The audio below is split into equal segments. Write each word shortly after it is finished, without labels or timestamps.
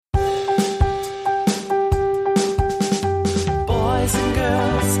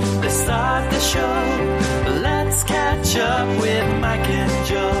girls, let's start the show. Let's catch up with Mike and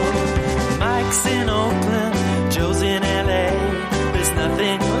Joe. Mike's in Oakland, Joe's in LA. There's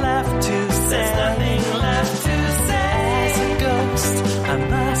nothing left to say. There's nothing left to say. As a ghost, I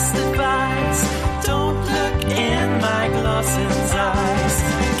must advise, don't look in Mike Lawson's eyes.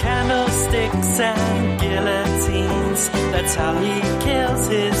 Candlesticks and guillotines, that's how he kills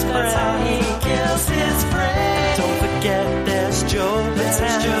his prey. That's how he kills his prey. Don't forget there's Joe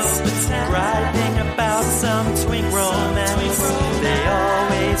Batanz, writing about some twink romance. They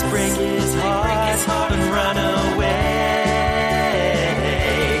always break his heart and run away.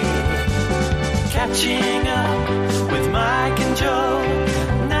 Catching up with Mike and Joe,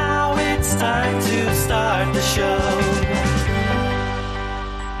 now it's time to start the show.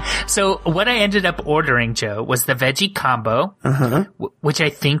 So what I ended up ordering, Joe, was the veggie combo, which I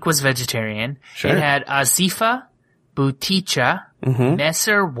think was vegetarian. Sure. It had Azifa, Buticha,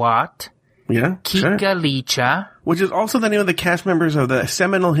 Messer Wat, Kika Licha, which is also the name of the cast members of the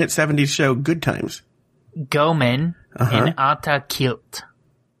seminal hit 70s show Good Times. Gomen, and Ata Kilt.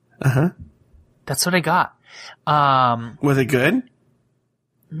 That's what I got. Was it good?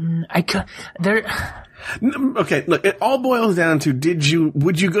 Okay, look, it all boils down to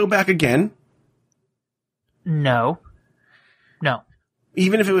would you go back again? No.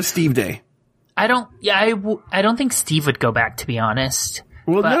 Even if it was Steve Day? I don't think Steve would go back, to be honest.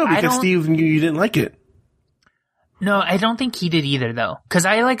 Well, no, because Steve knew you didn't like it. No, I don't think he did either, though. Cause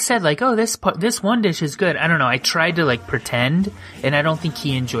I said oh, this one dish is good. I don't know. I tried to pretend, and I don't think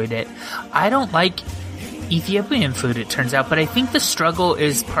he enjoyed it. I don't like Ethiopian food, it turns out, but I think the struggle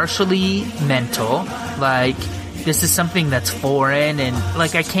is partially mental. This is something that's foreign, and I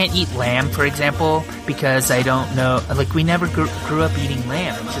can't eat lamb, for example, because I don't know, we never grew up eating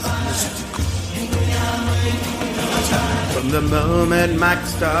lamb. It's just from the moment Mike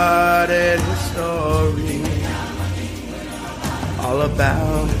started his story, all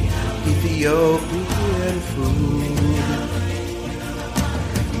about Ethiopian food,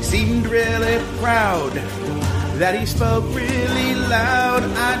 he seemed really proud that he spoke really loud.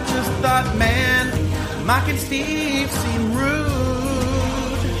 I just thought, man, Mike and Steve seem rude.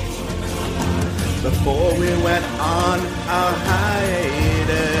 Before we went on our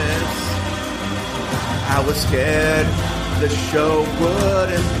hiatus, I was scared the show would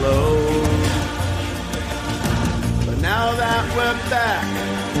implode. But now that we're back,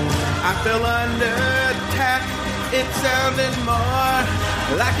 I feel under attack. It sounded more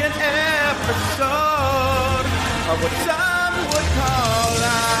like an episode of what some would call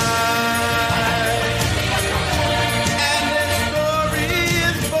life. And this story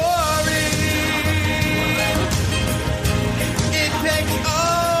is boring. It takes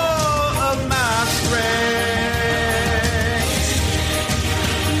all of my strength.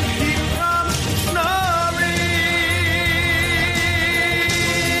 Keep from snoring.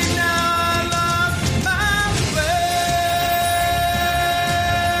 Now I lost my way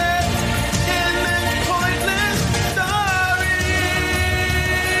in this pointless story.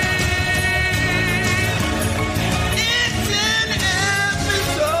 It's an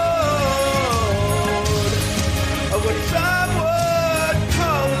episode of what some would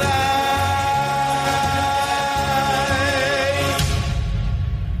call life.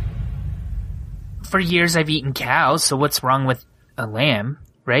 For years I've eaten cows, so what's wrong with a lamb,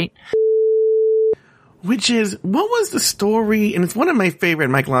 right? What was the story? And it's one of my favorite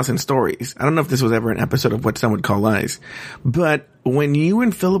Mike Lawson stories. I don't know if this was ever an episode of What Some Would Call Lies, but when you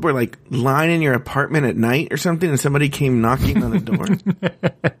and Philip were lying in your apartment at night or something and somebody came knocking on the door.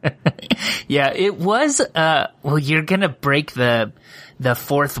 Yeah, it was, well, you're gonna break the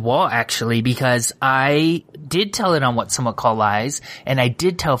fourth wall, actually, because I did tell it on What Some Would Call Lies, and I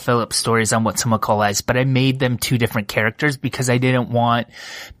did tell Philip stories on What Some Would Call Lies, but I made them two different characters because I didn't want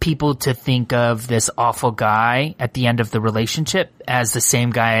people to think of this awful guy at the end of the relationship as the same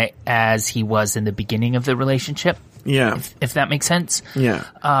guy as he was in the beginning of the relationship. Yeah. If that makes sense. Yeah.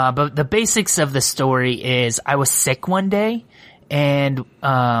 But the basics of the story is I was sick one day, and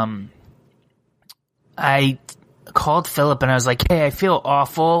I called Philip and I was like, hey, I feel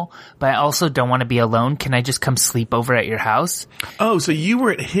awful, but I also don't want to be alone. Can I just come sleep over at your house? Oh, so you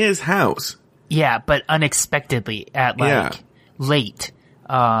were at his house. Yeah, but unexpectedly at late.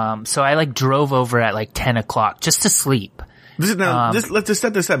 So I drove over at 10 o'clock just to sleep. Let's just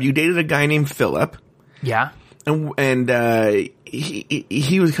set this up. You dated a guy named Philip. Yeah. And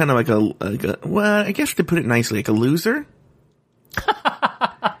he was kind of well, I guess to put it nicely, like a loser.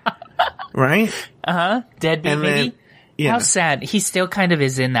 Right? Deadbeat, maybe? Yeah. How sad. He still kind of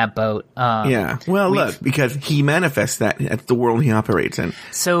is in that boat. Yeah. Well, look, because he manifests that. That's the world he operates in.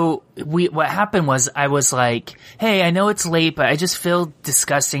 So what happened was I was like, hey, I know it's late, but I just feel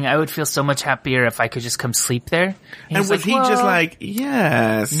disgusting. I would feel so much happier if I could just come sleep there. And was he just like,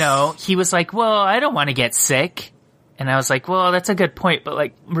 yes? No, he was like, well, I don't want to get sick. And I was like, well, that's a good point, but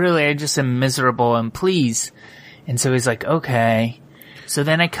like, really, I just am miserable and please. And so he's like, okay. So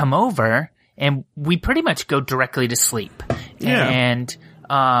then I come over and we pretty much go directly to sleep. Yeah. And,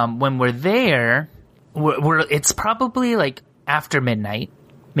 when we're there, it's probably like after midnight,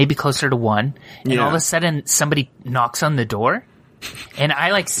 maybe closer to 1. And all of a sudden somebody knocks on the door. And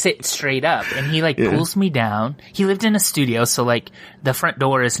I like sit straight up and he like pulls me down. He lived in a studio, so like the front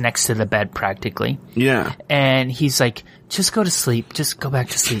door is next to the bed practically. Yeah. And he's like, just go to sleep. Just go back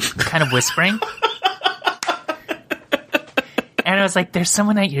to sleep. Kind of whispering. And I was like, there's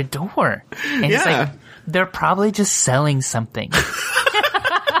someone at your door. And he's like, they're probably just selling something.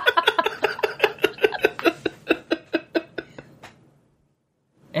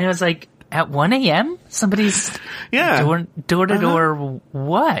 And I was like, at 1 a.m.? Somebody's door to door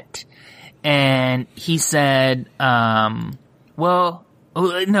what? And he said, well,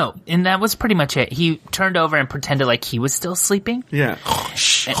 no. And that was pretty much it. He turned over and pretended like he was still sleeping. Yeah.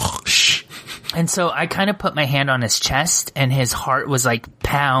 And so I kind of put my hand on his chest and his heart was like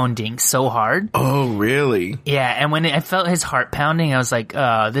pounding so hard. Oh, really? Yeah. And when I felt his heart pounding, I was like,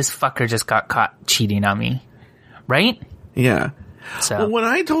 this fucker just got caught cheating on me. Right? Yeah. So well, when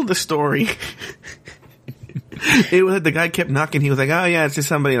I told the story, it was the guy kept knocking. He was like, "Oh yeah, it's just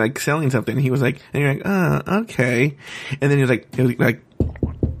somebody like selling something." And he was like, and you're like, "Oh, okay." And then he was like,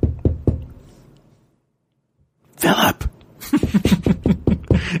 "Philip,"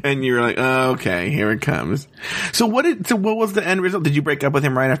 and you were like, "Oh, okay, here it comes." So what was the end result? Did you break up with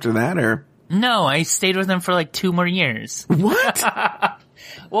him right after that, or? No, I stayed with him for like 2 more years. What?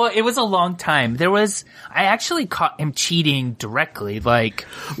 Well, it was a long time. I actually caught him cheating directly, like.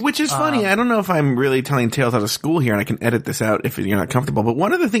 Which is funny. I don't know if I'm really telling tales out of school here and I can edit this out if you're not comfortable, but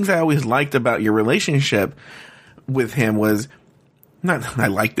one of the things I always liked about your relationship with him was, I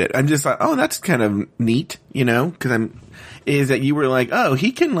liked it. I'm just like, oh, that's kind of neat, is that you were like, oh,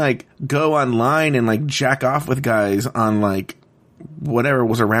 he can like go online and like jack off with guys on like whatever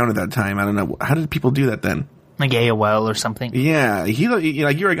was around at that time. I don't know. How did people do that then? Like AOL or something. Yeah, you're like,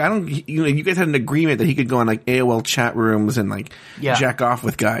 you guys had an agreement that he could go on like AOL chat rooms and like jack off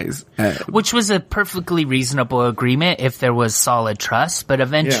with guys, which was a perfectly reasonable agreement if there was solid trust. But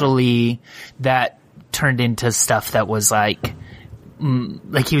eventually, that turned into stuff that was like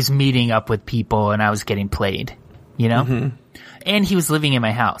he was meeting up with people and I was getting played, and he was living in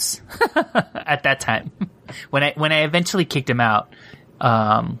my house at that time. When I eventually kicked him out,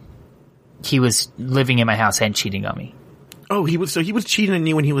 he was living in my house and cheating on me. Oh, he was cheating on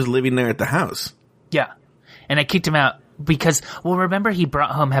you when he was living there at the house. Yeah. And I kicked him out because, well, remember he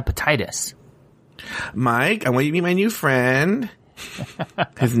brought home hepatitis. Mike, I want you to meet my new friend.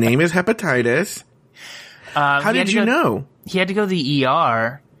 His name is Hepatitis. How did you know? He had to go to the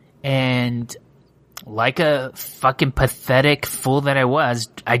ER and like a fucking pathetic fool that I was,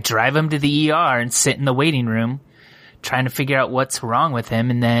 I drive him to the ER and sit in the waiting room trying to figure out what's wrong with him.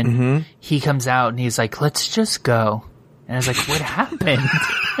 And then he comes out and he's like, let's just go. And I was like, what happened?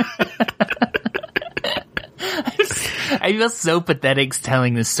 I feel so pathetic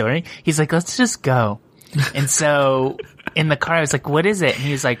telling this story. He's like, let's just go. And so in the car, I was like, what is it? And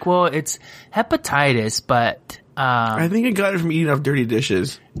he's like, well, it's hepatitis, but, I think I got it from eating off dirty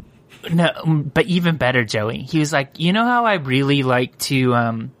dishes. No, but even better, Joey. He was like, you know how I really like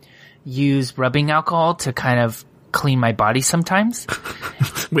to, use rubbing alcohol to kind of clean my body sometimes?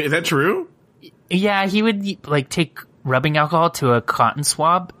 Wait, is that true? Yeah, he would like take rubbing alcohol to a cotton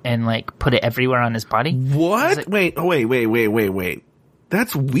swab and like put it everywhere on his body. What? Like, Wait.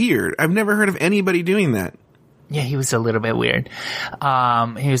 That's weird. I've never heard of anybody doing that. Yeah, he was a little bit weird.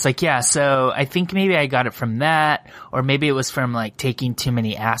 He was like, yeah, so I think maybe I got it from that, or maybe it was from like taking too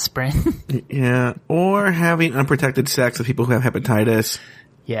many aspirin. Yeah, or having unprotected sex with people who have hepatitis.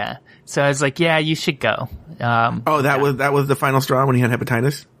 Yeah. So I was like, yeah, you should go. That was the final straw when he had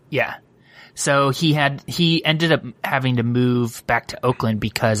hepatitis? Yeah. So he ended up having to move back to Oakland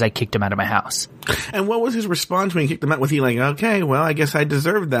because I kicked him out of my house. And what was his response when you kicked him out? Was he like, okay, well, I guess I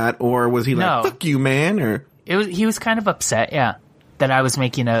deserved that? Or was he like, fuck you, man? Or he was kind of upset, yeah, that I was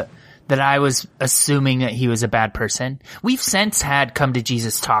assuming that he was a bad person. We've since had come to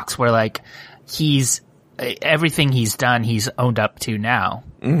Jesus talks where like everything he's done, he's owned up to now.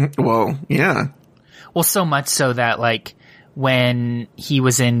 Mm-hmm. Well, yeah. Well, so much so that like when he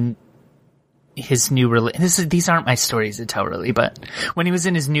was in his new these aren't my stories to tell really, but when he was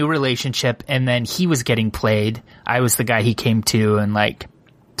in his new relationship and then he was getting played, I was the guy he came to and like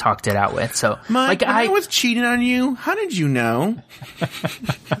talked it out with. So Mike, I was cheating on you. How did you know?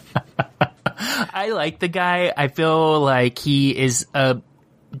 I like the guy. I feel like he is a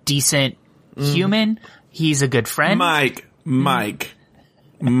decent human. He's a good friend. Mike.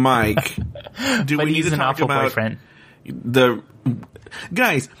 Do But we need he's to an talk awful about boyfriend. the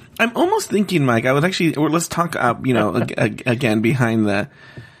guys? I'm almost thinking, Mike. I was actually. Let's talk up. Again behind a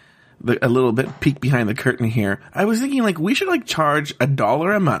little bit peek behind the curtain here. I was thinking like we should like charge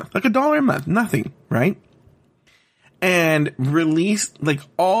 $1 a month, like $1 a month, nothing, right? And release like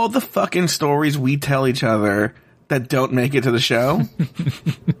all the fucking stories we tell each other that don't make it to the show.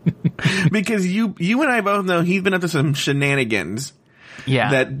 Because you and I both know he's been up to some shenanigans.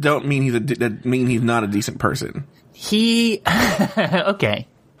 Yeah. That don't mean that mean he's not a decent person. Okay.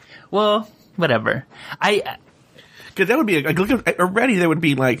 Well, whatever. Because that would be already there would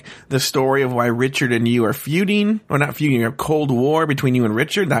be like the story of why Richard and you are feuding, or not feuding, a Cold War between you and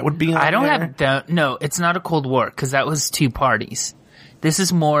Richard. That would be. I don't have that. No, it's not a Cold War because that was two parties. This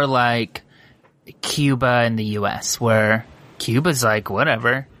is more like Cuba and the U.S., where Cuba's like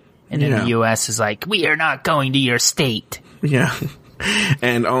whatever, and then the U.S. is like we are not going to your state. Yeah.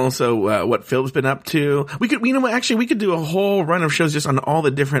 And also, what Phil's been up to. We could do a whole run of shows just on all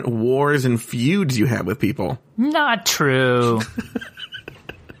the different wars and feuds you have with people. Not true.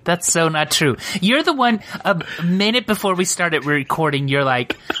 That's so not true. You're the one, a minute before we started recording, you're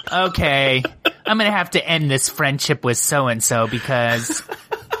like, okay, I'm gonna have to end this friendship with so-and-so because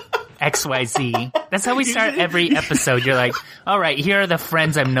XYZ. That's how we start every episode. You're like, alright, here are the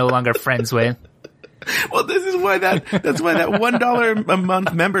friends I'm no longer friends with. Well, this is why that's why that $1 a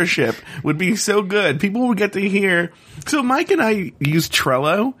month membership would be so good. People would get to hear. So Mike and I use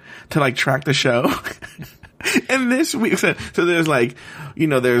Trello to like track the show. And this week, so there's like,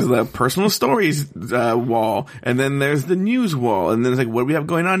 there's the personal stories wall, and then there's the news wall, and then there's like, what do we have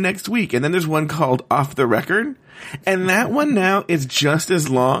going on next week? And then there's one called Off the Record. And that one now is just as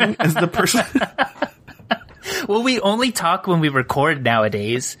long as the person. Well, we only talk when we record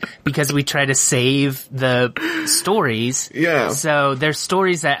nowadays because we try to save the stories. Yeah. So there's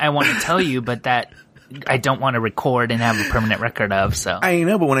stories that I want to tell you, but that I don't want to record and have a permanent record of. So I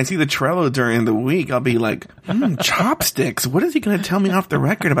know, but when I see the Trello during the week, I'll be like, chopsticks. What is he going to tell me off the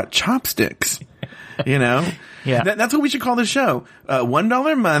record about chopsticks? Yeah. That's what we should call the show.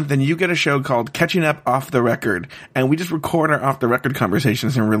 $1 a month, and you get a show called Catching Up Off the Record. And we just record our off the record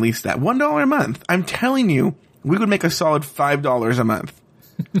conversations and release that. $1 a month. I'm telling you, we would make a solid $5 a month.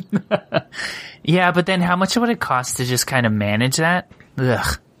 Yeah, but then how much would it cost to just kind of manage that?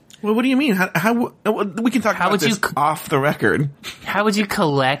 Ugh. Well, what do you mean? How we can talk about this off the record. How would you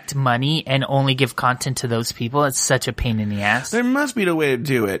collect money and only give content to those people? It's such a pain in the ass. There must be a way to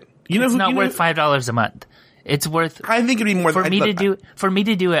do it. It's not worth $5 a month. It's worth. I think it'd be more for me to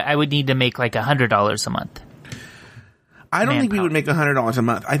do it. I would need to make like $100 a month. I don't think we would make $100 a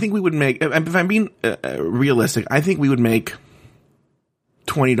month. I think we would make, if I'm being realistic, I think we would make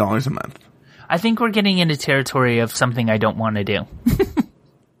 $20 a month. I think we're getting into territory of something I don't want to do.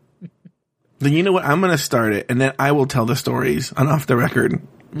 Then you know what? I'm going to start it, and then I will tell the stories on Off the Record.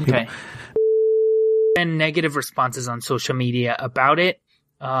 Okay. And negative responses on social media about it.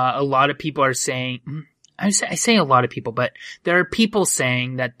 A lot of people are saying, I say a lot of people, but there are people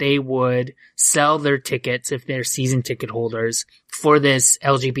saying that they would sell their tickets if they're season ticket holders for this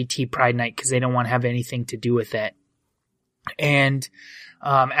LGBT Pride Night because they don't want to have anything to do with it. And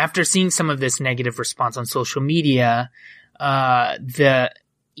after seeing some of this negative response on social media, the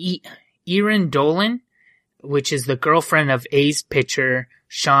Erin Dolan, which is the girlfriend of A's pitcher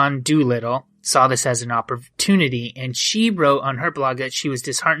Sean Doolittle, saw this as an opportunity, and she wrote on her blog that she was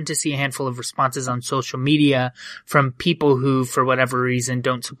disheartened to see a handful of responses on social media from people who, for whatever reason,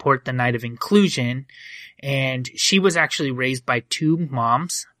 don't support the night of inclusion. And she was actually raised by two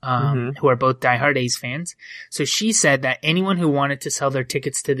moms, who are both diehard A's fans. So she said that anyone who wanted to sell their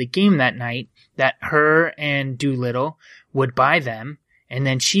tickets to the game that night, that her and Doolittle would buy them, and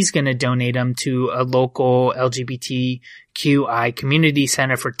then she's going to donate them to a local LGBTQI community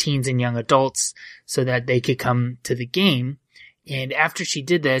center for teens and young adults so that they could come to the game. And after she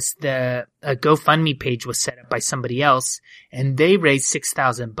did this, a GoFundMe page was set up by somebody else, and they raised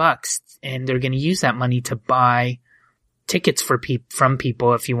 $6,000, and they're going to use that money to buy tickets from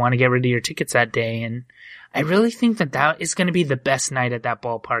people if you want to get rid of your tickets that day. And I really think that is going to be the best night at that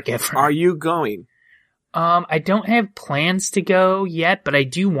ballpark ever. Are you going? I don't have plans to go yet, but I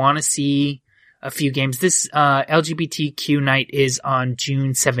do want to see a few games. This LGBTQ night is on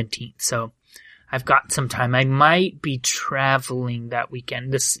June 17th, so I've got some time. I might be traveling that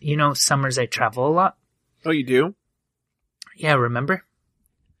weekend. Summers I travel a lot. Oh, you do? Yeah, remember?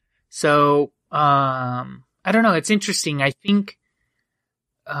 So, I don't know. It's interesting. I think,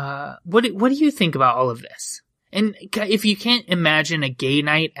 what do you think about all of this? And if you can't imagine a gay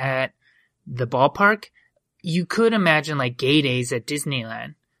night at the ballpark, you could imagine like gay days at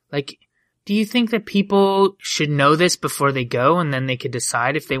Disneyland. Like, do you think that people should know this before they go and then they could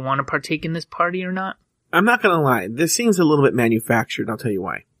decide if they want to partake in this party or not? I'm not gonna lie. This seems a little bit manufactured. I'll tell you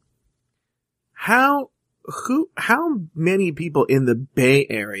why. How many people in the Bay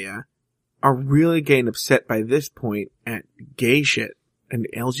Area are really getting upset by this point at gay shit and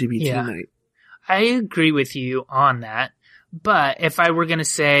LGBT night? I agree with you on that. But if I were going to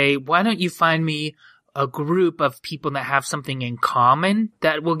say, why don't you find me a group of people that have something in common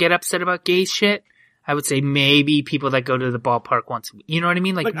that will get upset about gay shit, I would say maybe people that go to the ballpark once a week. You know what I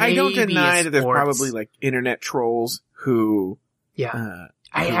mean? Like I don't deny that there's probably like internet trolls who,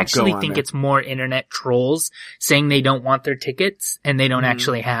 I actually think it's more internet trolls saying they don't want their tickets and they don't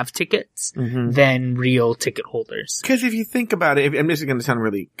actually have tickets than real ticket holders. Because if you think about it, I'm just going to sound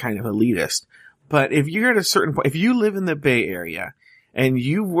really kind of elitist, but if you're at a certain point, if you live in the Bay Area and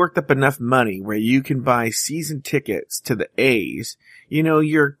you've worked up enough money where you can buy season tickets to the A's,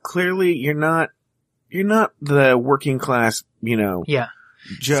 you're not the working class,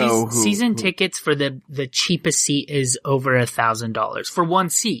 Joe. Season tickets for the cheapest seat is over $1,000 for one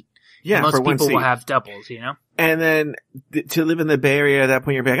seat. Yeah, most for one people seat. will have doubles, And then to live in the Bay Area at that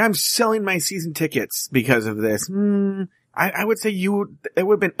point, you're like, I'm selling my season tickets because of this. I would say there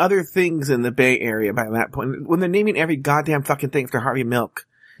would have been other things in the Bay Area by that point. When they're naming every goddamn fucking thing after Harvey Milk,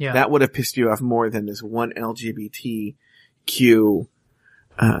 that would have pissed you off more than this one LGBTQ.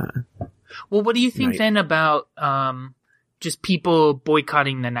 Well, what do you think then about just people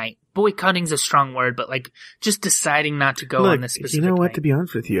boycotting the night? Boycotting's a strong word, but like just deciding not to go on this specific you know what? night. To be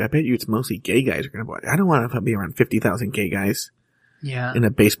honest with you, I bet you it's mostly gay guys are going to boycott. I don't want to be around 50,000 gay guys. Yeah. In a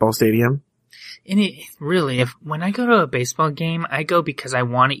baseball stadium. And when I go to a baseball game, I go because I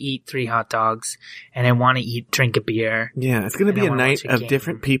want to eat 3 hot dogs and I want to drink a beer. Yeah, it's going to be a night of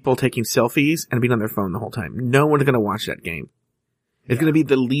different people taking selfies and being on their phone the whole time. No one's going to watch that game. It's going to be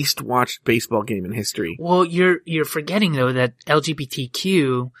the least watched baseball game in history. Well, you're forgetting though that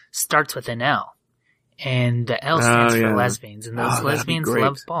LGBTQ starts with an L, and the L stands for lesbians, and those lesbians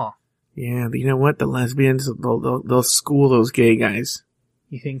love ball. Yeah, but you know what? The lesbians they'll school those gay guys.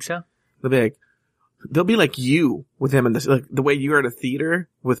 You think so? They'll be like you with them, like the way you are at a theater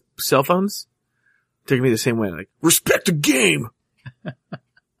with cell phones. They're gonna be the same way. Like, respect the game.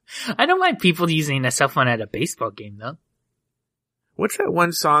 I don't mind people using a cell phone at a baseball game though. What's that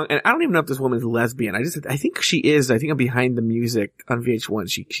one song? And I don't even know if this woman's lesbian. I think she is. I think I'm behind the music on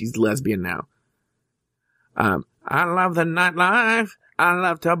VH1. She's lesbian now. I love the nightlife. I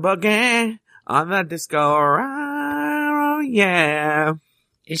love to boogie on the disco. Oh, yeah.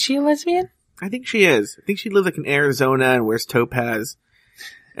 Is she a lesbian? I think she is. I think she lives like in Arizona and wears topaz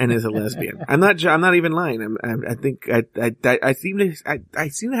and is a lesbian. I'm not even lying. I seem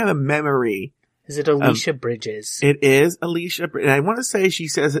to have a memory. Is it Alicia Bridges? It is Alicia Bridges. And I want to say she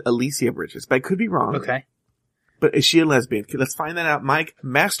says it Alicia Bridges, but I could be wrong. Okay. But is she a lesbian? Let's find that out. Mike,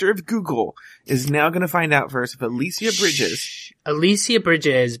 master of Google, is now going to find out for us if Alicia Bridges. Alicia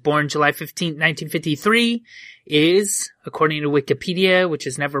Bridges, born July 15th, 1953, is, according to Wikipedia, which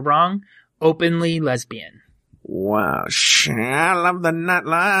is never wrong, openly lesbian. Wow. I love the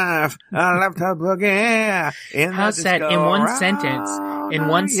nightlife. I love to boogie. How's that? In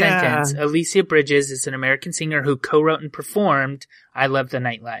one sentence, Alicia Bridges is an American singer who co-wrote and performed I Love the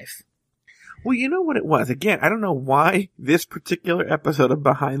Nightlife. Well, you know what it was? Again, I don't know why this particular episode of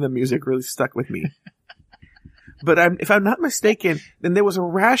Behind the Music really stuck with me. But if I'm not mistaken, then there was a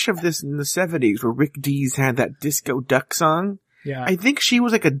rash of this in the 70s where Rick Dees had that Disco Duck song. Yeah. I think she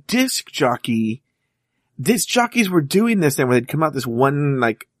was like a disc jockey. Disc jockeys were doing this then where they'd come out this one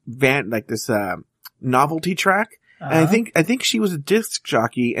novelty track. Uh-huh. And I think she was a disc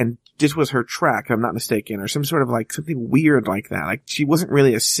jockey and this was her track, if I'm not mistaken, or some sort of like something weird like that. Like she wasn't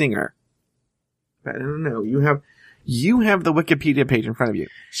really a singer. I don't know. You have the Wikipedia page in front of you.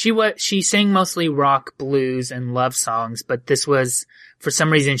 She sang mostly rock, blues, and love songs, but this was, for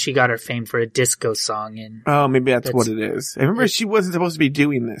some reason, she got her fame for a disco song. And oh, maybe that's what it is. I remember she wasn't supposed to be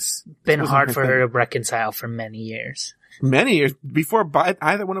doing this. Been hard for her to reconcile for many years. Many years before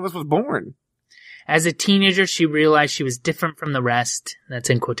either one of us was born. As a teenager, she realized she was different from the rest. That's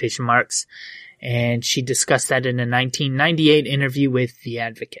in quotation marks. And she discussed that in a 1998 interview with The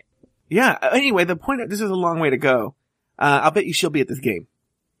Advocate. Yeah. Anyway, this is a long way to go. I'll bet you she'll be at this game.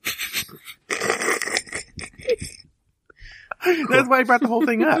 That's why I brought the whole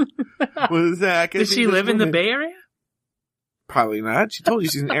thing up. Does she live in the Bay Area? Probably not. She told you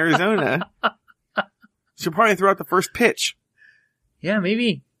she's in Arizona. She'll probably throw out the first pitch. Yeah,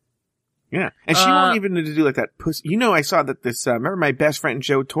 maybe. Yeah. And she won't even do like that pussy. You know, I saw that this, remember my best friend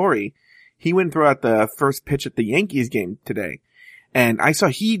Joe Torre? He went and threw out the first pitch at the Yankees game today. And I saw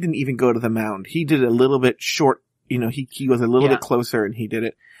he didn't even go to the mound. He did a little bit short, he was a little bit closer and he did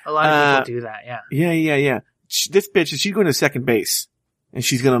it. A lot of people do that, yeah. Yeah. This bitch, she's going to second base. And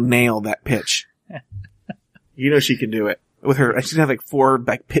she's going to nail that pitch. You know she can do it. With her, she's going to have like 4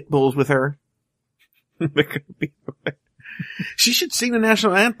 pit bulls with her. She should sing the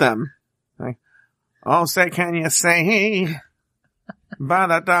national anthem. Like, oh, say, can you say, by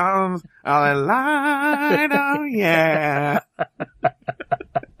the dawn's early light, oh yeah.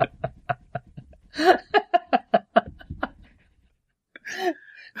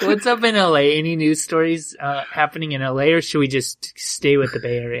 What's up in LA? Any news stories happening in LA, or should we just stay with the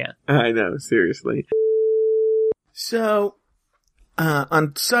Bay Area? I know, seriously. So,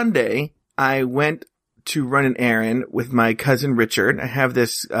 on Sunday, I went to run an errand with my cousin Richard. I have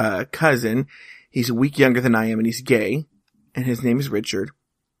this cousin. He's a week younger than I am, and he's gay, and his name is Richard.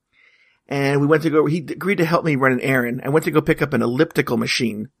 And he agreed to help me run an errand. I went to go pick up an elliptical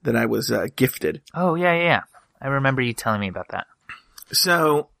machine that I was gifted. Oh, yeah. I remember you telling me about that.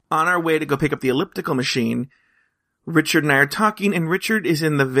 So, on our way to go pick up the elliptical machine, Richard and I are talking, and Richard is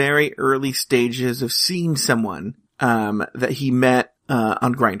in the very early stages of seeing someone that he met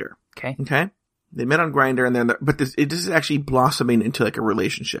on Grindr. Okay? They met on Grindr, and but this is actually blossoming into like a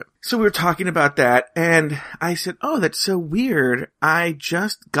relationship. So we were talking about that, and I said, "Oh, that's so weird. I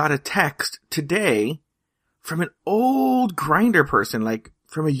just got a text today from an old Grindr person, like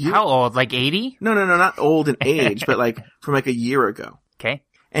from a year." How old? Like 80? No, not old in age, but like from like a year ago. Okay.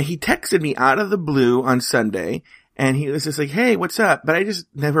 And he texted me out of the blue on Sunday, and he was just like, "Hey, what's up?" But I just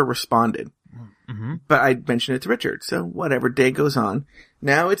never responded. Mm-hmm. But I mentioned it to Richard. So whatever, day goes on.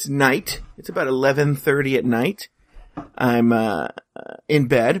 Now it's night. It's about 11:30 at night. I'm in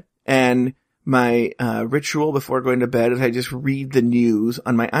bed, and my ritual before going to bed is I just read the news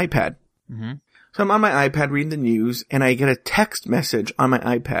on my iPad. Mm-hmm. So I'm on my iPad reading the news, and I get a text message on my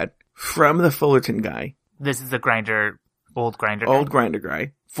iPad from the Fullerton guy. This is the old Grindr guy? Old Grindr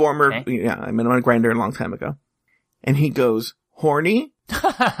guy. Former, okay. Yeah, I met him on Grindr a long time ago. And he goes, "Horny?"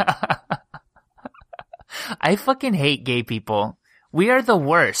 I fucking hate gay people. We are the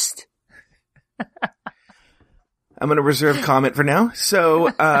worst. I'm going to reserve comment for now. So,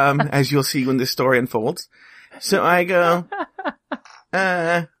 as you'll see when this story unfolds. So I go,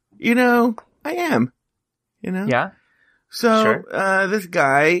 I am, Yeah. So, sure. This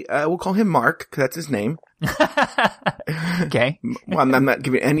guy, we'll call him Mark, cause that's his name. Okay. Well, I'm not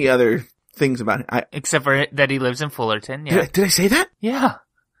giving any other things about it. Except for that he lives in Fullerton. Yeah. Did I say that? Yeah.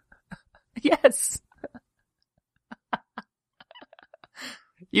 Yes.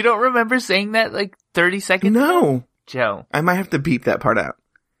 You don't remember saying that like 30 seconds ago? No. Joe. I might have to beep that part out.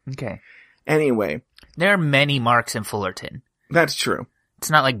 Okay. Anyway. There are many Marks in Fullerton. That's true. It's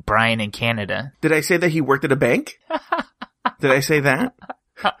not like Brian in Canada. Did I say that he worked at a bank? Did I say that?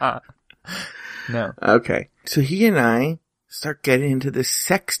 No. Okay. So he and I start getting into this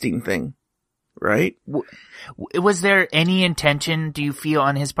sexting thing, right? Was there any intention, do you feel,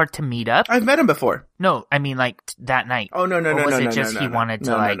 on his part to meet up? I've met him before. No, I mean like that night. Oh, no. Or was it just he wanted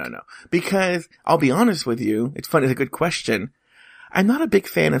to No. Because I'll be honest with you, it's funny, it's a good question. I'm not a big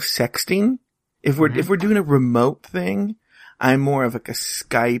fan of sexting. If we're doing a remote thing, I'm more of like a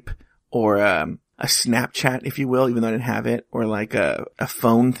Skype or a Snapchat, if you will, even though I didn't have it, or like a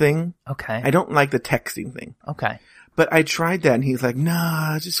phone thing. Okay. I don't like the texting thing. Okay. But I tried that and he's like,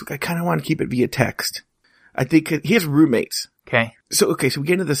 "Nah, I kind of want to keep it via text." I think he has roommates. Okay. So we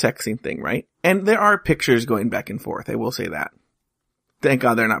get into the sexting thing, right? And there are pictures going back and forth. I will say that. Thank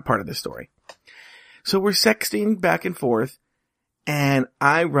God they're not part of the story. So we're sexting back and forth, and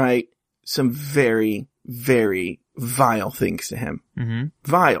I write some very, very vile things to him. Mm-hmm.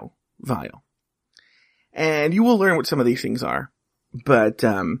 Vile. And you will learn what some of these things are. But,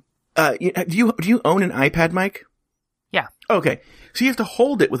 do you own an iPad, Mike? Yeah. Okay. So you have to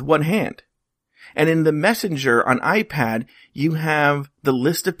hold it with one hand. And in the Messenger on iPad, you have the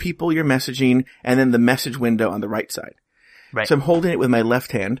list of people you're messaging and then the message window on the right side. Right. So I'm holding it with my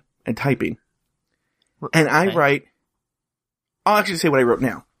left hand and typing. And I write, I'll actually say what I wrote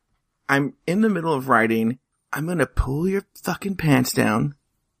now. I'm in the middle of writing, "I'm going to pull your fucking pants down.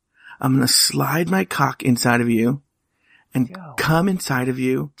 I'm going to slide my cock inside of you and come inside of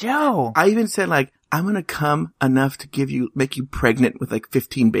you." Joe. I even said like, "I'm going to come enough to make you pregnant with like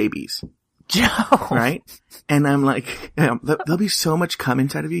 15 babies." Joe. Right? And I'm like, there'll be so much cum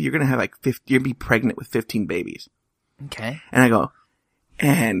inside of you. You're going to have like you're going to be pregnant with 15 babies. Okay. And I go,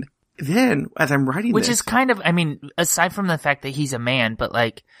 and then as I'm writing Which this, is kind of, I mean, aside from the fact that he's a man, but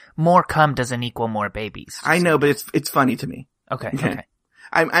like more cum doesn't equal more babies. I know, but it's funny to me. Okay.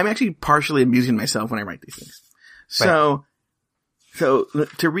 I'm actually partially amusing myself when I write these things. So to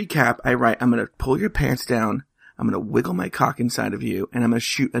recap, I write, I'm going to pull your pants down. I'm going to wiggle my cock inside of you, and I'm going to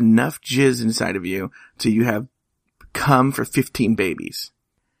shoot enough jizz inside of you till you have cum for 15 babies.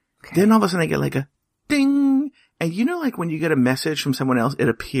 Okay. Then all of a sudden I get like a ding. And you know, like when you get a message from someone else, it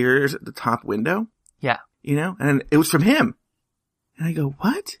appears at the top window? Yeah. You know? And it was from him. And I go,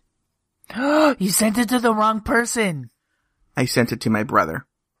 what? You sent it to the wrong person. I sent it to my brother.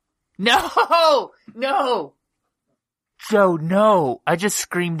 No! Joe, no. I just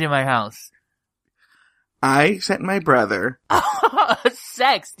screamed in my house. I sent my brother.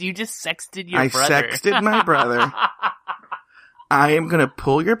 Sext. You just sexted your brother. I sexted my brother. I am going to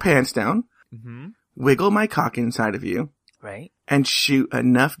pull your pants down, wiggle my cock inside of you, right, and shoot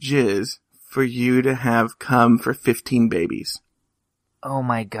enough jizz for you to have cum for 15 babies. Oh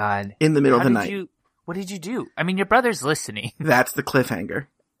my God. In the middle of the night. What did you do? I mean, your brother's listening. That's the cliffhanger.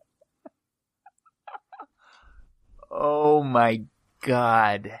 Oh my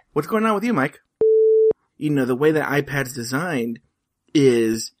God. What's going on with you, Mike? You know, the way that iPad's designed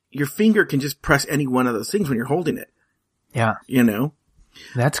is your finger can just press any one of those things when you're holding it. Yeah. You know?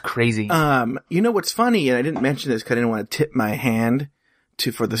 That's crazy. You know what's funny, and I didn't mention this because I didn't want to tip my hand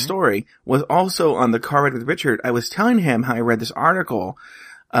for the story, was also on the car ride with Richard. I was telling him how I read this article,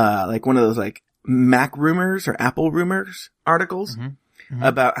 like one of those like Mac rumors or Apple rumors articles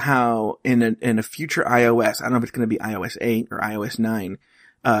about how in a future iOS, I don't know if it's going to be iOS 8 or iOS 9,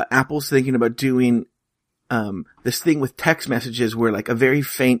 Apple's thinking about doing this thing with text messages where like a very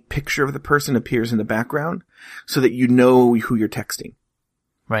faint picture of the person appears in the background so that you know who you're texting.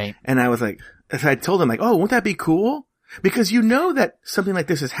 Right. And I was like, I told him like, oh, won't that be cool? Because you know that something like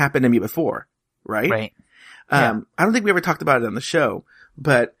this has happened to me before, right? Right. Yeah. I don't think we ever talked about it on the show,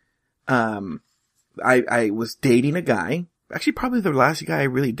 but, I was dating a guy, actually probably the last guy I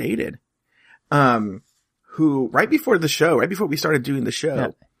really dated, who right before we started doing the show.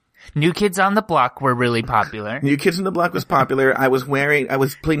 Yeah. New Kids on the Block were really popular. New Kids on the Block was popular. I was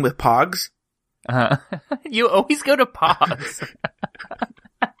playing with Pogs. You always go to Pogs.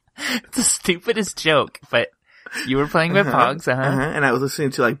 It's the stupidest joke, but you were playing with Pogs, And I was listening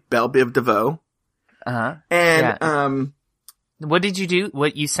to like Belle Biv DeVoe. And, what did you do?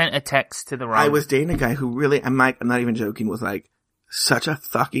 You sent a text to the wrong... I was dating a guy who really, I'm not even joking, was like such a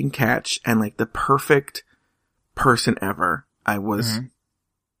fucking catch and like the perfect person ever. I was,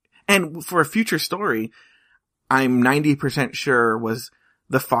 and for a future story, I'm 90% sure was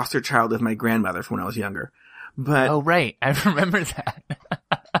the foster child of my grandmother from when I was younger. But, oh, right. I remember that.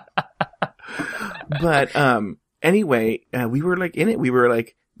 But, anyway, we were like in it. We were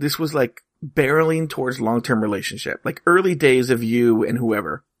like, this was like barreling towards long-term relationship, like early days of you and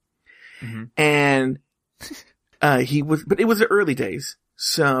whoever. And, but it was the early days.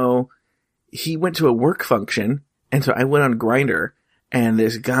 So he went to a work function. And so I went on Grindr and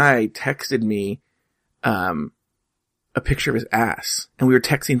this guy texted me, a picture of his ass and we were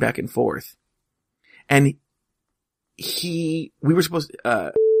texting back and forth. And we were supposed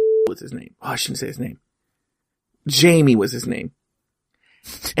to, what's his name? Oh, I shouldn't say his name. Jamie was his name.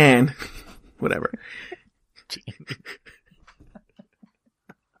 And whatever.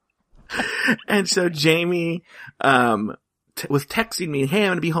 And so Jamie, was texting me, hey, I'm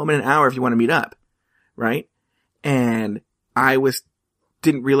going to be home in an hour if you want to meet up. Right. And I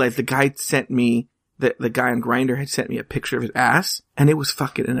didn't realize the guy sent me, the guy on Grindr had sent me a picture of his ass and it was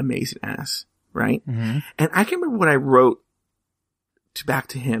fucking an amazing ass. Right. And I can't remember what I wrote back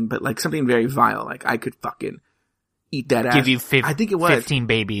to him, but like something very vile. Like I could fucking eat that ass. Give you I think it was 15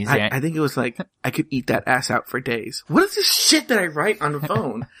 babies. Yeah. I think it was like, I could eat that ass out for days. What is this shit that I write on the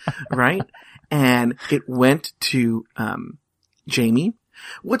phone? Right. And it went to, Jamie.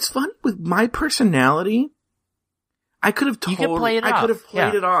 What's fun with my personality, I could have You could play it off. I could have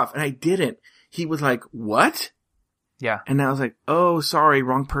played it off and I didn't. He was like, what? Yeah. And I was like, oh, sorry,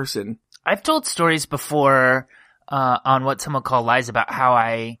 wrong person. I've told stories before, on what someone call lies about how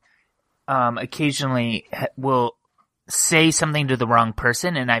I, occasionally will say something to the wrong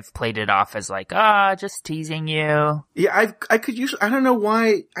person and I've played it off as like, just teasing you. Yeah, I could usually, I don't know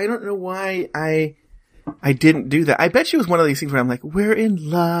why I didn't do that. I bet you it was one of these things where I'm like, we're in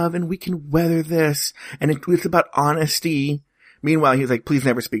love and we can weather this. And it's about honesty. Meanwhile, he was like, please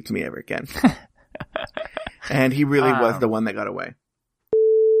never speak to me ever again. And he really was the one that got away.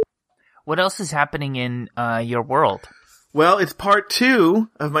 What else is happening in your world? Well, it's part 2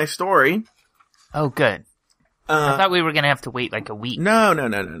 of my story. Oh, good. I thought we were going to have to wait like a week.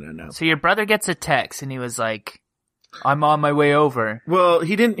 No. So your brother gets a text and he was like, I'm on my way over. Well,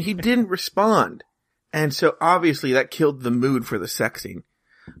 he didn't respond. And so obviously that killed the mood for the sexting.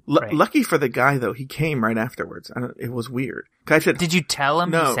 Right. Lucky for the guy though, he came right afterwards. It was weird. I said, did you tell him?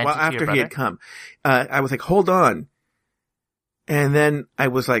 No, you sent well, it to your after brother? he had come, I was like, hold on. And then I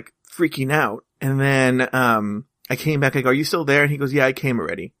was like freaking out. And then, I came back. I go, are you still there? And he goes, yeah, I came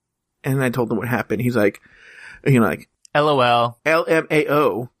already. And then I told him what happened. He's like, like, LOL.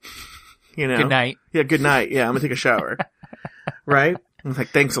 LMAO. Good night. Yeah, good night. Yeah, I'm gonna take a shower. Right? I was like,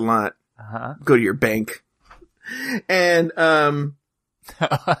 thanks a lot. Uh-huh. Go to your bank. And,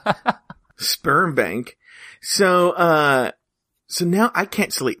 sperm bank. So now I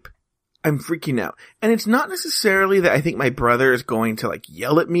can't sleep. I'm freaking out. And it's not necessarily that I think my brother is going to like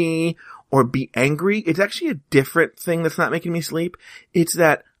yell at me or be angry. It's actually a different thing that's not making me sleep. It's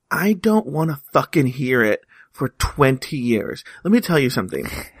that I don't want to fucking hear it for 20 years. Let me tell you something.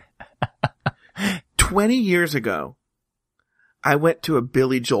 20 years ago, I went to a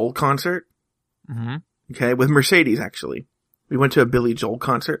Billy Joel concert. Mm-hmm. Okay, with Mercedes, actually. We went to a Billy Joel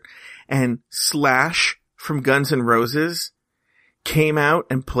concert, and Slash from Guns N' Roses came out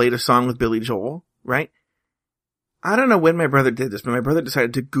and played a song with Billy Joel, right? I don't know when my brother did this, but my brother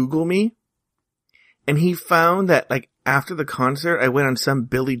decided to Google me, and he found that, like, after the concert, I went on some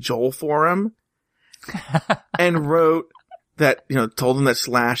Billy Joel forum and wrote that, told him that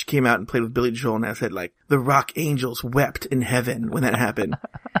Slash came out and played with Billy Joel, and I said, like, the rock angels wept in heaven when that happened.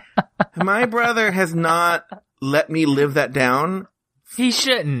 My brother has not let me live that down. He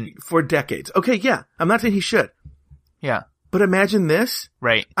shouldn't. For decades. Okay, yeah. I'm not saying he should. Yeah. But imagine this.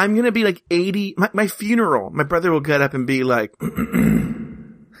 Right. I'm gonna be like 80. My funeral, my brother will get up and be like,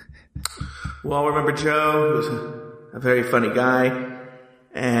 well, remember Joe? He was a very funny guy.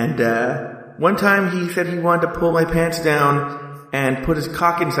 And, one time he said he wanted to pull my pants down and put his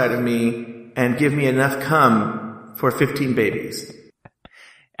cock inside of me and give me enough cum for 15 babies.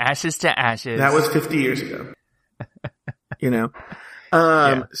 Ashes to ashes. That was 50 years ago.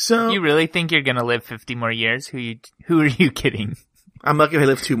 So. You really think you're gonna live 50 more years? Who are you kidding? I'm lucky if I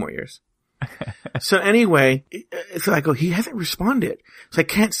live 2 more years. So anyway, so I go, he hasn't responded. So I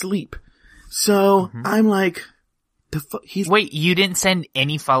can't sleep. So I'm like, wait, you didn't send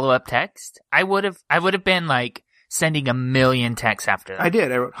any follow-up text? I would have been like sending a million texts after that. I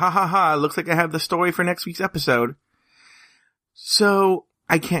did. I wrote, ha ha ha, looks like I have the story for next week's episode. So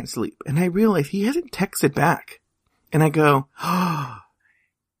I can't sleep. And I realize he hasn't texted back. And I go, oh,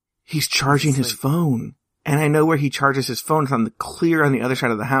 he's charging his phone. And I know where he charges his phone. It's on the clear on the other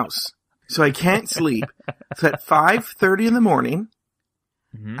side of the house. So I can't sleep. So at 5:30 in the morning,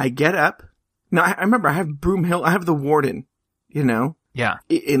 I get up. Now I remember I have Broomhill. I have the warden, Yeah.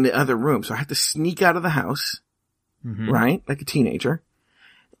 in the other room. So I have to sneak out of the house, right? Like a teenager,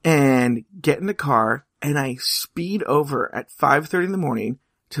 and get in the car. And I speed over at 5:30 in the morning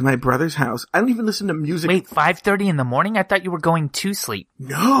to my brother's house. I don't even listen to music. Wait, 5:30 in the morning? I thought you were going to sleep.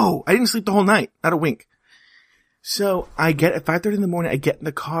 No, I didn't sleep the whole night. Not a wink. So I get at 5:30 in the morning, I get in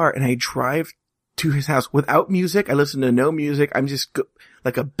the car and I drive to his house without music. I listen to no music. I'm just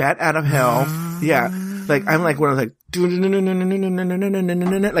like a bat out of hell. Yeah. Like I'm like one of like,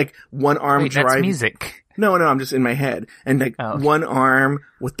 like one arm Wait, driving. that's music. No, I'm just in my head. And like one arm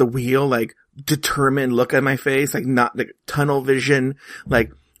with the wheel, like determined look at my face, like not like tunnel vision, like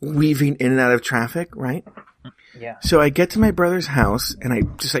weaving in and out of traffic, right? Yeah. So I get to my brother's house and I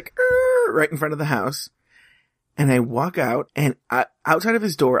just like, right in front of the house. And I walk out and outside of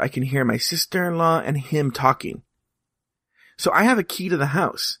his door, I can hear my sister-in-law and him talking. So I have a key to the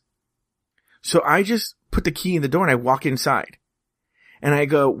house. So I just put the key in the door and I walk inside and I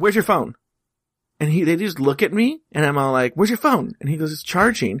go, where's your phone? And they just look at me and I'm all like, where's your phone? And he goes, it's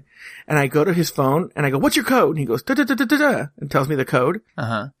charging. And I go to his phone and I go, what's your code? And he goes, da-da-da-da-da-da, and tells me the code.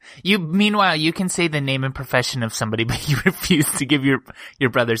 Uh-huh. Meanwhile, you can say the name and profession of somebody, but you refuse to give your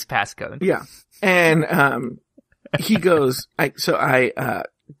brother's passcode. Yeah. And, he goes, I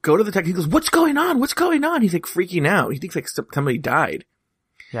go to the tech. He goes, what's going on? What's going on? He's like freaking out. He thinks like somebody died.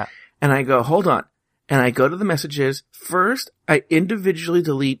 Yeah. And I go, hold on. And I go to the messages. First, I individually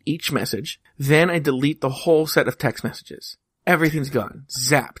delete each message. Then I delete the whole set of text messages. Everything's gone.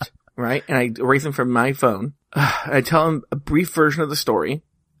 Zapped. Right? And I erase them from my phone. I tell him a brief version of the story.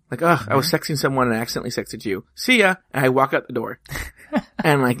 Like, I was sexting someone and I accidentally sexted you. See ya. And I walk out the door.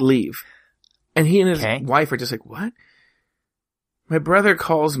 And like leave. And he and his wife are just like, what? My brother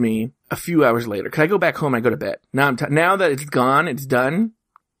calls me a few hours later. Cause I go back home and I go to bed. Now that it's gone, it's done.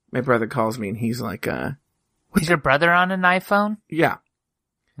 My brother calls me and he's like, Is your brother on an iPhone? yeah.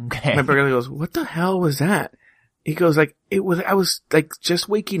 Okay. My brother goes, what the hell was that? He goes like, I was like just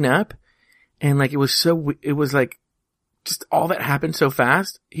waking up and like, it was like just all that happened so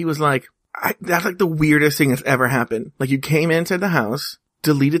fast. He was like, that's like the weirdest thing that's ever happened. Like you came inside the house,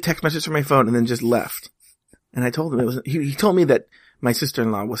 deleted text messages from my phone and then just left. And I told him he told me that my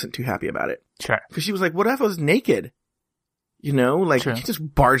sister-in-law wasn't too happy about it. Sure. Cause she was like, what if I was naked? You know, like Sure. he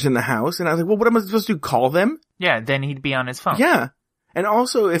just barged in the house and I was like, well, what am I supposed to do? Call them? Yeah, then he'd be on his phone. Yeah. And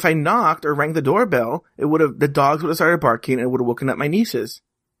also, if I knocked or rang the doorbell, the dogs would have started barking and it would have woken up my nieces.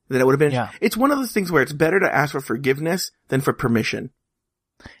 Then it would have been, Yeah. It's one of those things where it's better to ask for forgiveness than for permission.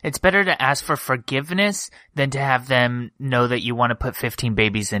 It's better to ask for forgiveness than to have them know that you want to put 15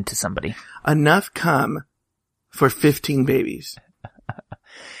 babies into somebody. Enough come for 15 babies.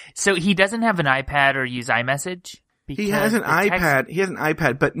 So he doesn't have an iPad or use iMessage? He has an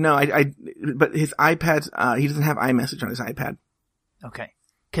iPad. But no, but his iPad's, he doesn't have iMessage on his iPad. Okay.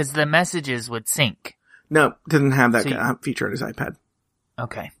 Because the messages would sync. No, doesn't have that feature on his iPad.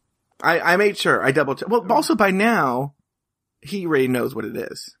 Okay. I made sure. I double checked. Well, also by now, he already knows what it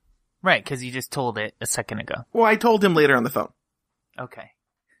is. Right, because you just told it a second ago. Well, I told him later on the phone. Okay.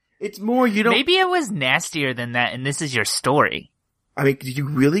 It's more, you don't... Maybe it was nastier than that, and this is your story. I mean, did you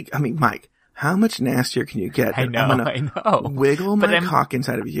really... I mean, Mike, how much nastier can you get? I know. I'm gonna wiggle my cock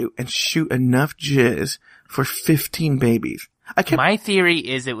inside of you and shoot enough jizz for 15 babies. My theory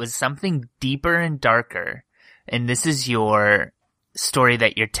is it was something deeper and darker, and this is your story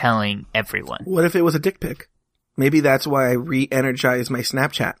that you're telling everyone. What if it was a dick pic? Maybe that's why I re-energized my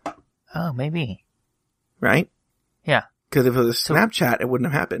Snapchat. Oh, maybe. Right? Yeah. Because if it was a Snapchat, it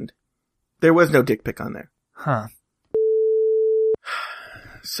wouldn't have happened. There was no dick pic on there. Huh.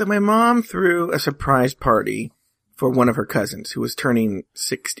 So my mom threw a surprise party for one of her cousins who was turning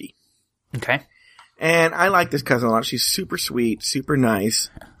 60. Okay. And I like this cousin a lot. She's super sweet, super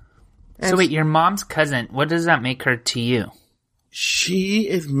nice. So wait, your mom's cousin, what does that make her to you? She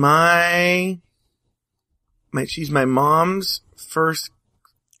is she's my mom's first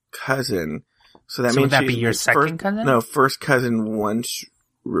cousin. So that means would that she's be your second cousin? No, first cousin once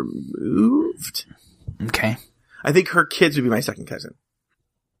removed. Okay. I think her kids would be my second cousin.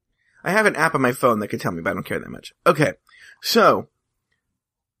 I have an app on my phone that can tell me, but I don't care that much. Okay. So,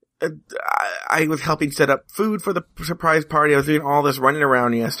 I was helping set up food for the surprise party. I was doing all this running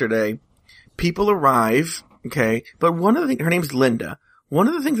around yesterday. People arrive, okay? But one of the things, her name's Linda. One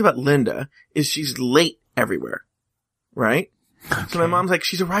of the things about Linda is she's late everywhere, right? Okay. So my mom's like,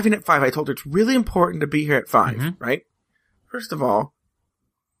 she's arriving at 5. I told her it's really important to be here at 5, right? First of all,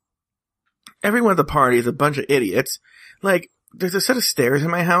 everyone at the party is a bunch of idiots. Like, there's a set of stairs in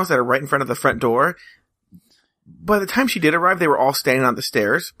my house that are right in front of the front door. By the time she did arrive, they were all standing on the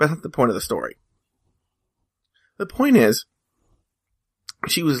stairs, but that's not the point of the story. The point is,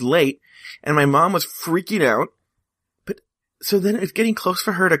 she was late, and my mom was freaking out, but, so then it's getting close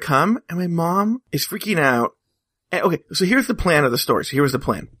for her to come, and my mom is freaking out. And, okay, so here's the plan of the story. So here was the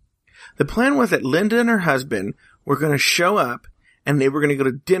plan. The plan was that Linda and her husband were gonna show up, and they were gonna go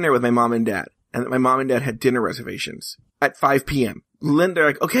to dinner with my mom and dad, and that my mom and dad had dinner reservations at 5 p.m. Linda,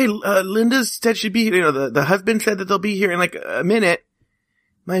 like, okay, Linda said she'd be here. You know, the husband said that they'll be here in like a minute.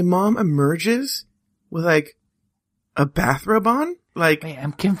 My mom emerges with like a bathrobe on. Like, wait,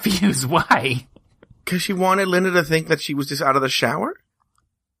 I'm confused. Why? Cause she wanted Linda to think that she was just out of the shower?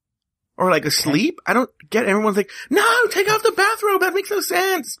 Or like asleep? I don't get it. Everyone's like, no, take off the bathrobe. That makes no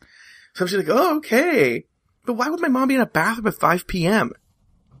sense. So she's like, oh, okay. But why would my mom be in a bathrobe at 5 p.m.?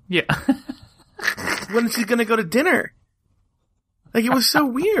 Yeah. When is she gonna go to dinner? Like, it was so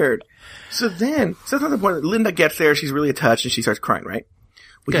weird. So that's not the point. Linda gets there, she's really touched, and she starts crying, right?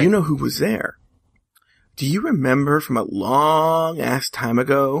 Well, Good. You know who was there. Do you remember from a long-ass time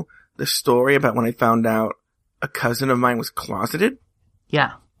ago the story about when I found out a cousin of mine was closeted?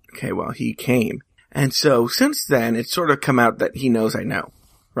 Yeah. Okay, well, he came. And so, since then, it's sort of come out that he knows I know,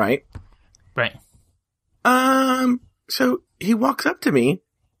 right? Right. So, he walks up to me,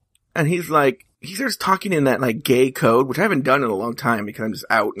 and he's like, he starts talking in that, like, gay code, which I haven't done in a long time because I'm just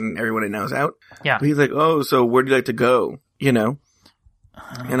out and everyone I know is out. Yeah. But he's like, oh, so where'd you like to go? You know?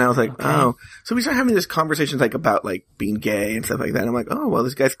 And I was like, okay. oh. So we start having this conversation, like, about, like, being gay and stuff like that. And I'm like, oh, well,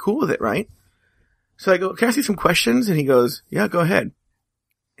 this guy's cool with it, right? So I go, can I ask you some questions? And he goes, yeah, go ahead.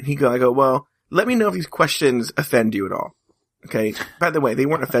 And I go, well, let me know if these questions offend you at all. Okay? By the way, they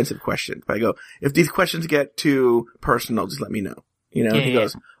weren't offensive questions. But I go, if these questions get too personal, just let me know. You know, he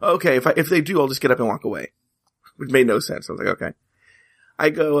goes, okay, if they do, I'll just get up and walk away. Which made no sense. I was like, okay. I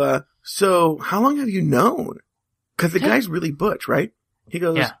go, so how long have you known? Cause the guy's really butch, right? He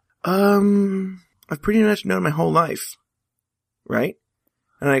goes, I've pretty much known my whole life. Right?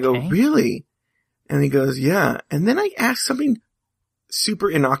 And I go, really? And he goes, yeah. And then I asked something super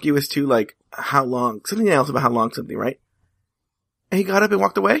innocuous too, like how long, something else about how long something, right? And he got up and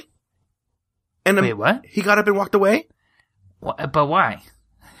walked away. And wait, what? He got up and walked away. But why?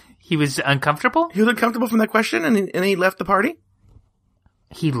 He was uncomfortable? He was uncomfortable from that question and he left the party.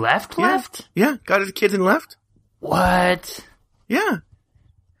 He left? Yeah. Got his kids and left. What? Yeah.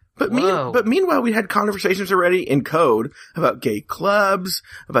 But meanwhile, we had conversations already in code about gay clubs,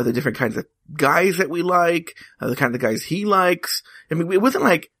 about the different kinds of guys that we like, the kind of guys he likes. I mean, it wasn't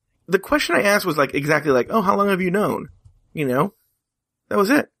like, the question I asked was like, exactly like, oh, how long have you known? You know? That was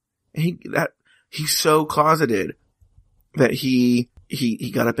it. And he's so closeted that he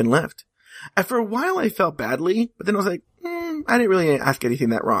got up and left. And for a while I felt badly, but then I was like, I didn't really ask anything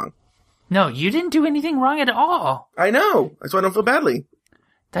that wrong. No, you didn't do anything wrong at all. I know. That's why I don't feel badly.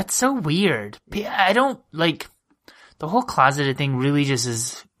 That's so weird. I don't, like, the whole closeted thing really just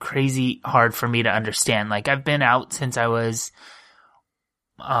is crazy hard for me to understand. Like, I've been out since I was,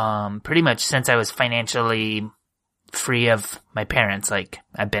 pretty much since I was financially free of my parents. Like,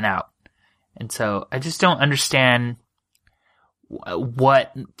 I've been out. And so I just don't understand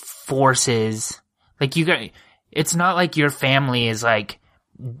what forces, like, it's not like your family is like,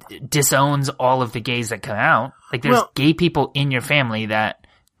 disowns all of the gays that come out. Like, there's gay people in your family that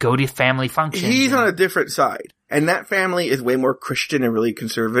go to family functions. He's on a different side. And that family is way more Christian and really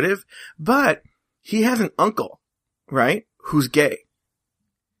conservative. But he has an uncle, right? Who's gay.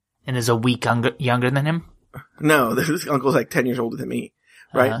 And is a week younger than him? No, this uncle's like 10 years older than me.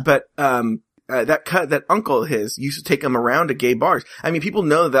 Right? Uh-huh. But, that uncle of his used to take him around to gay bars. I mean, people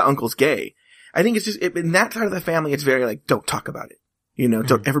know that uncle's gay. I think it's just, in that side of the family, it's very like, don't talk about it. You know,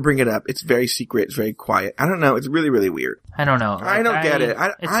 don't ever bring it up. It's very secret. It's very quiet. I don't know. It's really, really weird. I don't know. Like, I don't get it.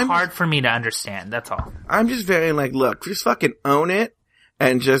 It's hard for me to understand. That's all. I'm just very like, look, just fucking own it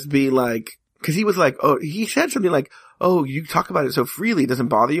and just be like, cause he was like, oh, he said something like, oh, you talk about it so freely. It doesn't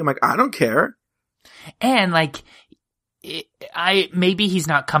bother you. I'm like, I don't care. And like, maybe he's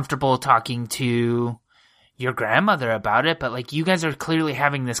not comfortable talking to your grandmother about it, but like, you guys are clearly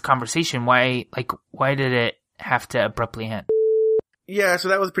having this conversation. Why did it have to abruptly end? Yeah, so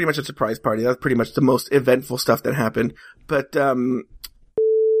that was pretty much a surprise party. That was pretty much the most eventful stuff that happened. But,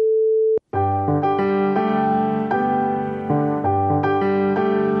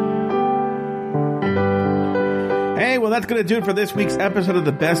 hey, well, that's going to do it for this week's episode of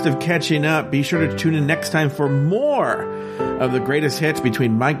The Best of Catching Up. Be sure to tune in next time for more of the greatest hits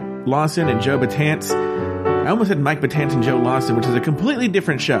between Mike Lawson and Joe Betance. I almost said Mike Betance and Joe Lawson, which is a completely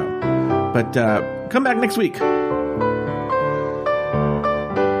different show. But come back next week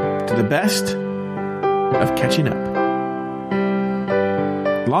to The Best of Catching Up.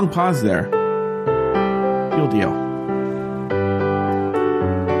 Long pause there. You'll deal.